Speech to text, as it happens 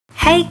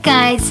Hey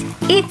guys,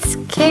 it's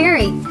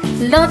Kerry.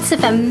 Lots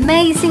of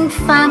amazing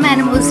farm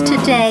animals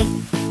today.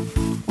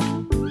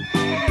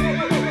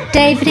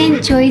 David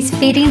enjoys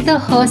feeding the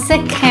horse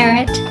a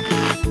carrot.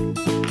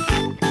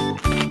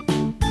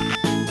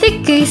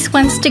 The goose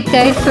wants to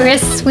go for a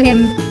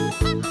swim.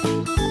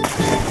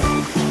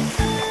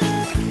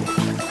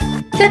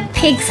 The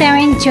pigs are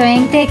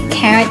enjoying their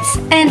carrots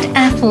and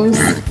apples.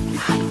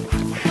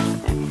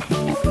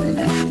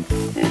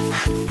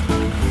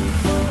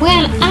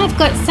 Well, I've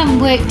got some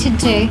work to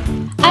do.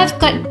 I've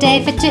got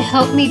David to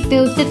help me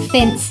build the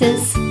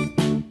fences.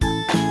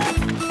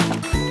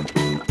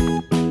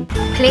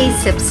 Please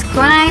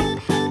subscribe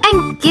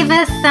and give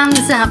a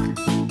thumbs up.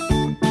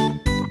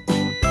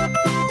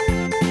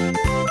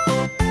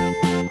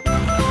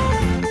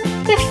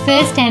 The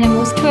first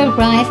animals to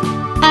arrive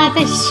are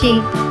the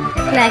sheep.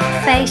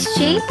 Black-faced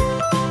sheep,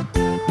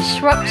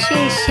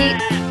 Shropshire sheep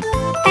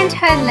and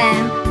her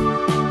lamb.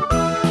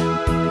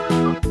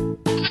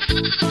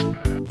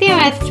 There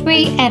are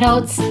 3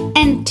 adults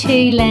and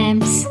 2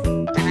 lambs.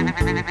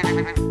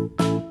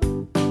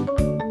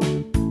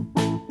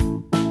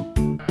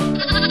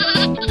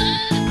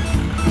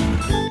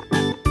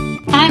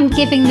 I'm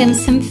giving them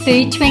some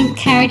food to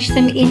encourage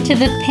them into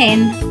the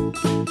pen.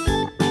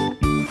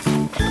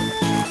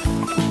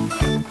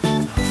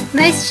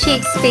 Most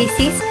sheep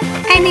species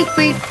only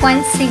breed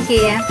once a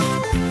year.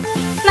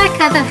 Like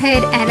other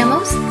herd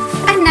animals,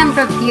 a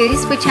number of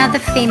ewes, which are the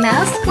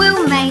females,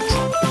 will mate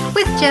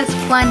with just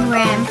one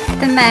ram,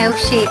 the male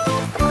sheep.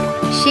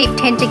 Sheep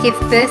tend to give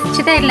birth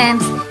to their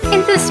lambs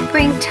in the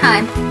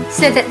springtime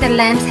so that the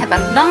lambs have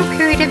a long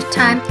period of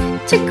time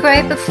to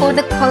grow before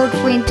the cold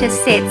winter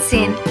sets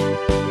in.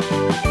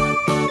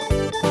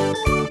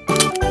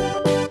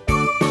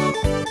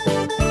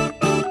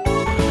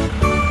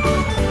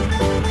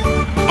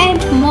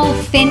 And more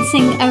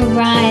fencing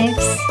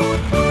arrives.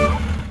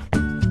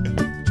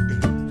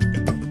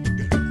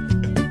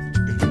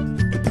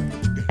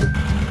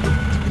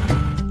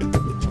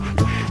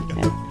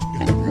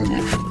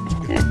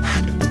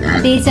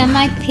 These are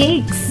my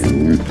pigs.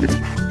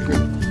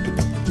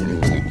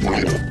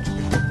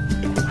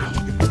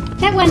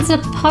 That one's a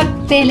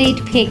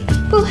pot-bellied pig.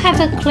 We'll have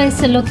a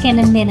closer look in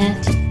a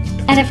minute.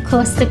 And of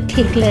course the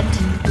piglet.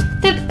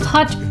 The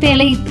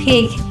pot-bellied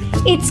pig.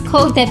 It's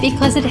called that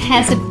because it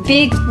has a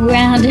big,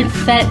 rounded,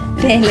 fat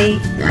belly.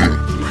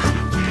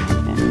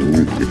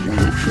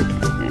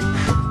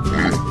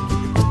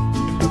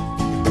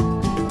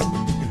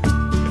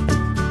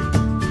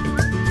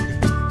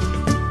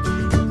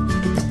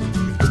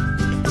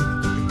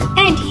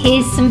 And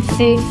here's some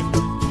food.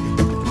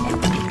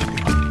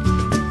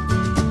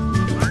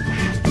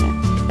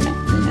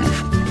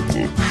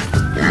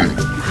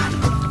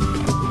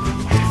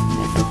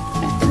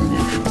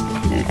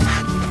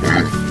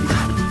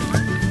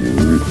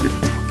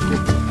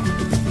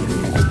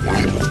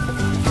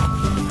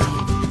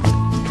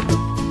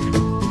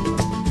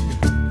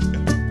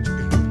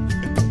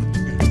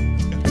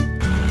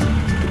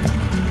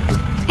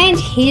 And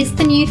here's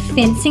the new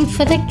fencing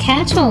for the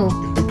cattle.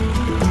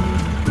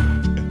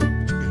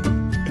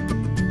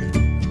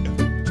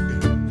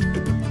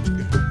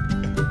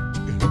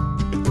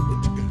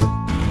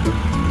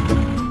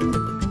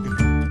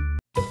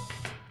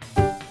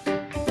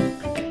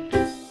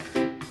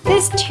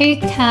 There's 2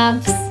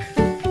 calves.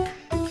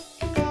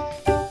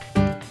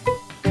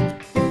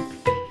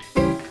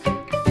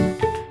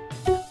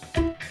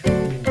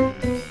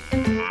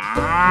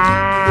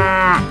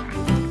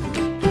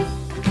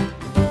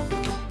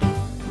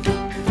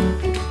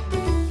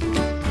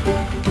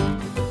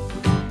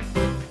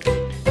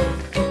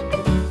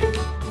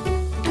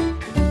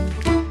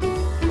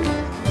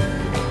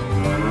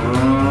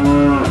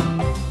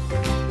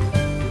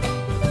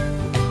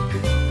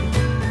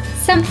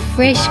 Some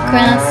fresh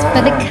grass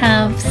for the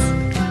calves.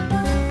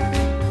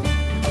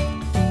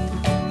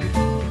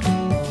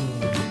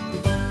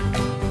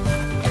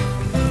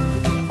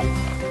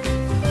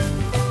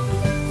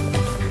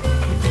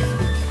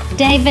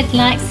 David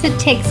likes the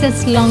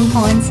Texas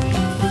Longhorns.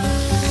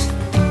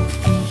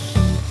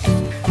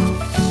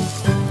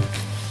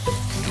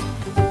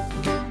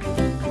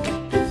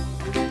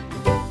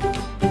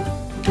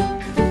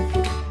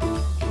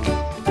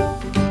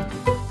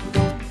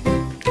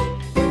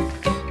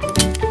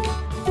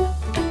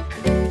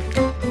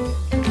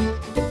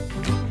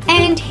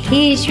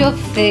 Here's your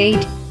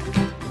food.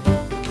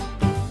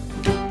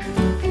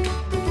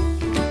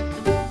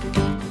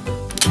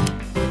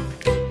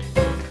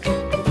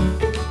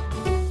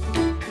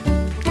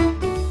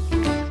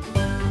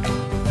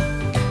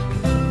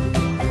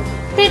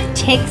 The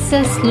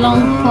Texas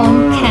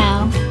Longhorn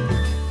cow.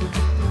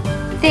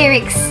 Their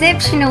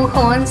exceptional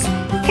horns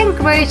can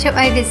grow to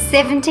over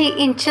 70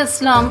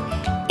 inches long,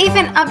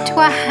 even up to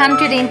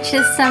 100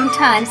 inches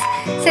sometimes,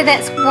 so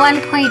that's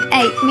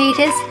 1.8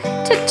 meters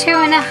to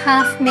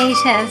 2.5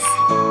 meters.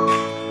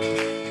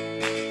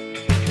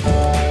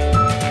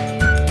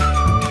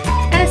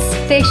 A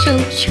special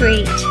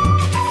treat.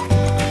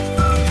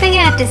 They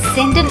are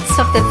descendants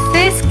of the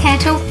first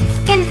cattle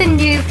in the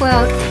New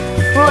World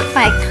brought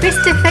by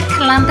Christopher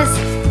Columbus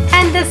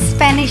and the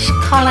Spanish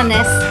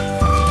colonists.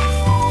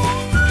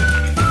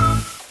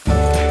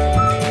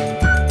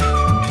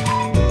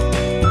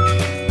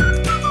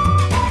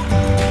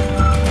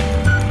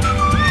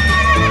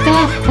 The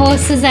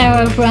horses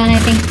are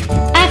arriving.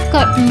 I've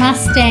got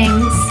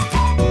mustangs.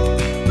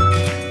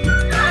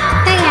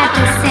 They are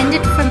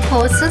descended from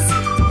horses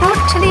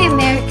brought to the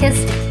Americas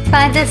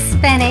by the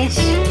Spanish.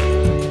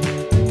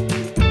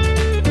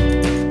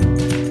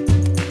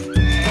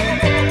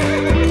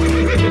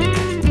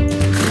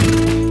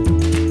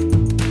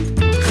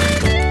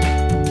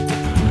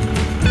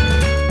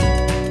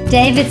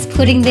 David's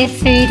putting their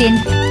food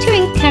in to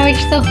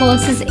encourage the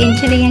horses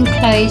into the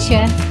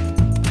enclosure.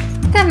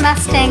 The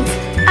Mustangs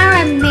are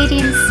a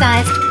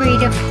medium-sized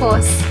breed of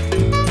horse.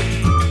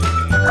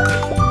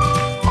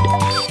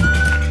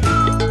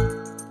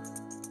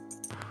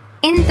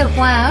 In the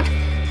wild,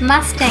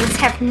 Mustangs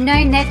have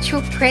no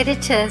natural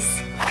predators.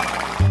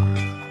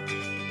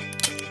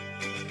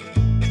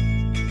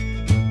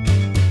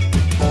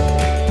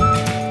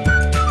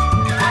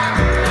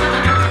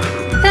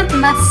 The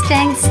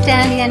Mustang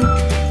Stallion.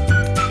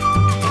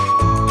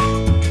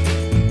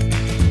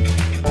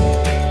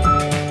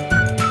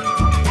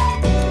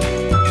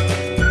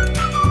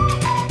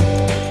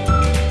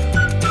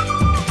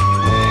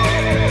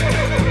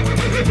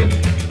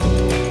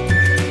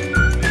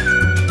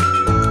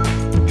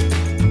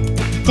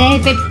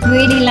 David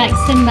really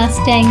likes the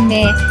Mustang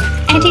mare,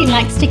 and he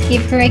likes to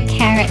give her a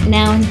carrot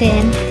now and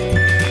then.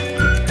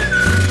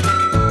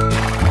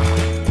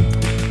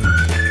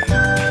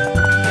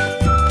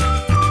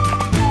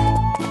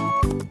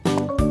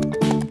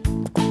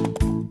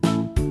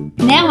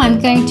 Now I'm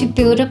going to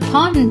build a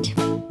pond.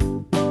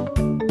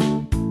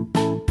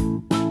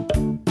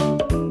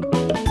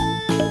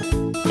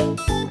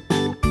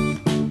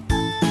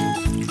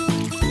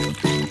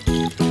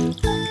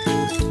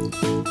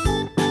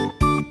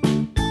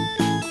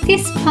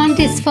 This pond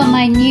is for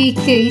my new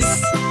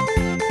goose.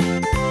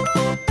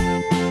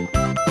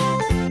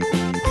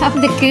 Oh,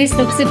 the goose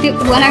looks a bit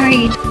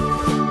worried.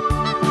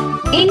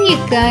 In you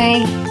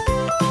go.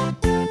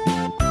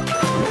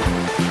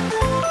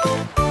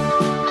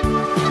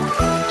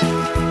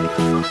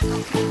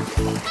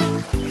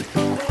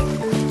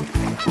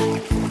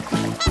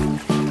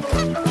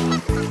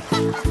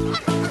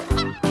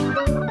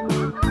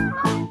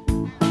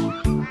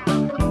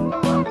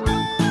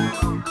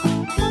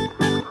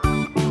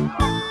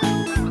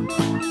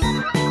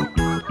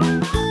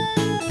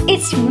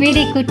 It's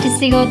really good to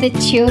see all the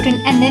children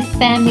and their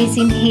families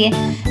in here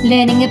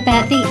learning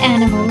about the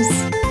animals.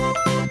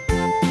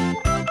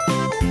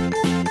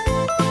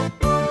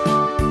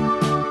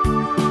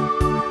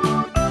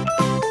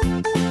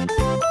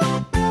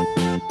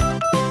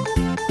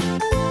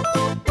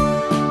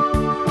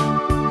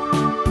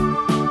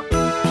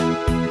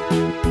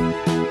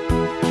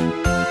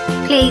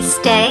 Please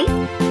stay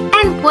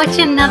and watch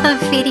another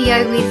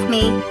video with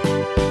me.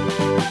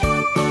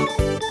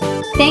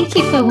 Thank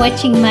you for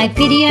watching my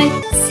video.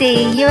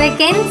 See you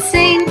again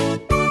soon.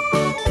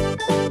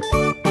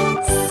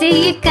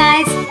 See you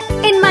guys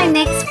in my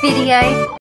next video.